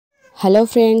Hello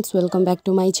friends, welcome back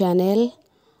to my channel.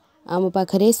 आम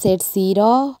पाखे set सी रो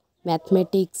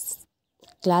mathematics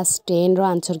class 10 रो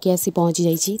answer की आसी पहुँची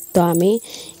जाइए। तो आम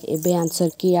एबे आंसर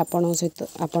की आपण सहित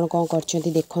आपण कौन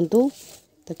कर देखु तो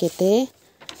केते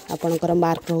आपणकर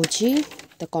मार्क रोची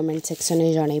तो कमेंट सेक्शन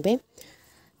में जनइबे।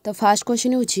 तो फास्ट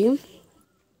क्वेश्चन होची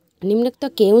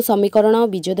निम्नलिखित केउ समीकरण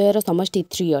बीजोदयर समष्टि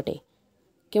 3 अटे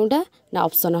केउटा ना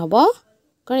ऑप्शन हबो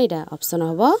कौन एटा ऑप्शन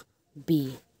हबो बी।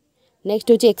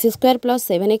 नेक्स्ट होची x square plus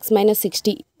 7x minus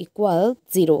 60 equal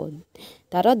 0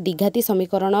 तार द्विघाती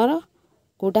समीकरण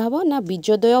कोटा हबो ना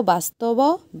बीजोदय वास्तव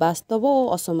वास्तव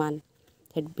और असमान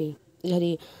head B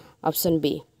sorry option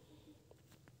B.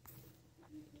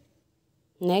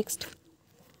 Next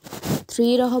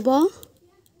 3 रहबो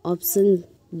ऑप्शन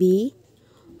बी,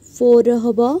 4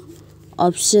 रहबो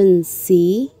ऑप्शन सी,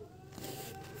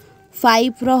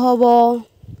 5 रहबो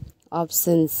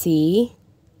option C,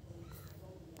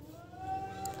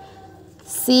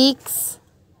 6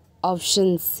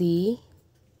 option C,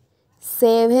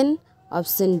 7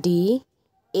 option D,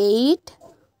 8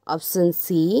 option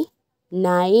C,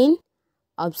 9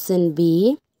 option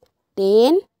B,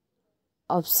 10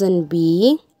 option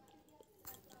B,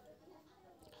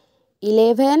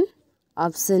 11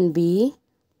 option B,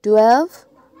 12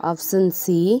 option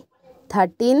C,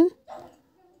 13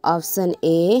 option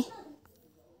A.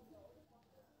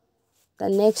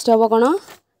 तो नेक्स्ट हम कौन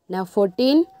ना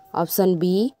 14 option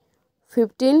B,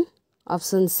 15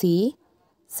 option C,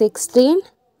 16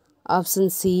 option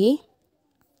C,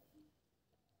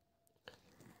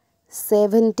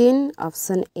 17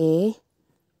 option A,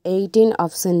 18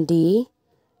 option D,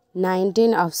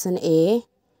 19 option A,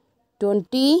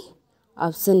 20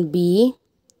 option B.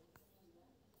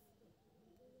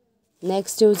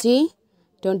 Next होची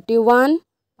 21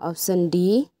 option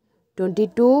D,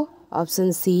 22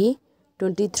 option C,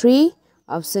 23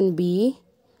 option B,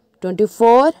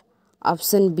 24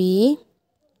 option B,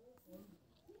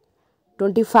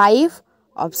 25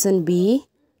 option B,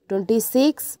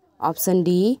 26 option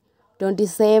D,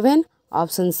 27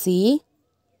 option C.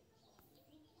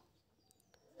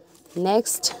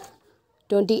 Next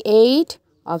 28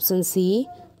 option C,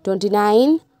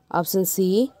 29 option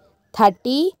C,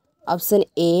 30 option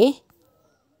A.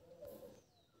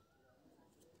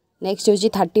 Next होची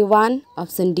 31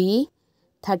 option D,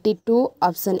 32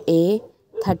 option A,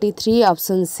 33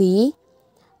 option C,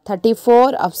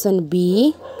 34 option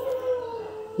B.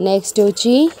 Next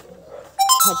होची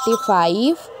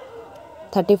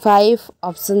 35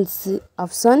 option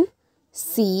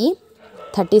C,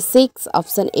 36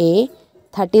 option A,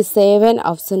 37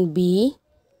 option B.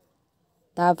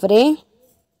 तापरे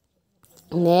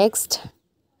next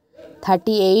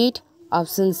 38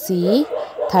 option C,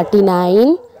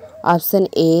 39 option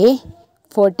A,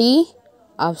 40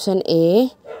 option A,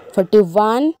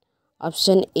 41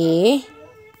 option A.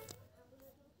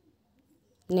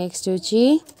 Next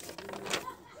होची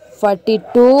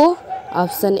 42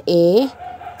 option A,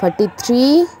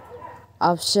 43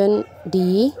 option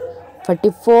D,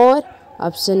 44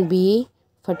 option B,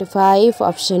 45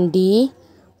 option D,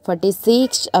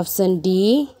 46 option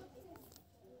D,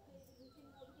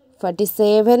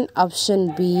 47 option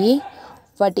B,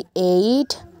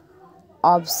 48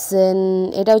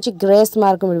 option एटा होची grace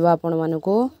mark मिलबो आपण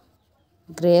मानको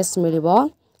grace मिलबो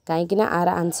काहे ना our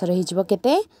answer हो जिवो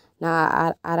केते ना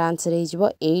आर आंसर हो जिवो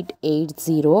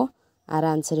 880 आर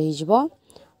आंसर हो जिवो।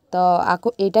 तो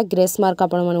आको एटा ग्रेस मार्क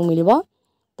आपण मानको मिलबो।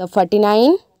 तो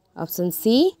 49 ऑप्शन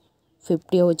सी,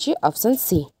 50 होची ऑप्शन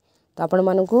सी। तो आपण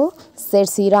मानको सेट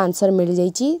सी रा आंसर मिल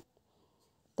जाईची।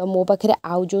 तो मो पाखे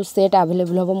आउ जो सेट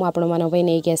अवेलेबल हम मुझे आपण मानक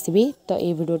नहीं आसबि। तो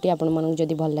ये वीडियोटी आपण मानक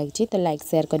जदि भल लगी तो लाइक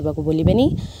शेयर करने को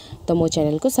भूलिबेनी। तो मो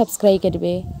चैनल को सब्सक्राइब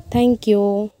करेंगे। Thank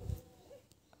you.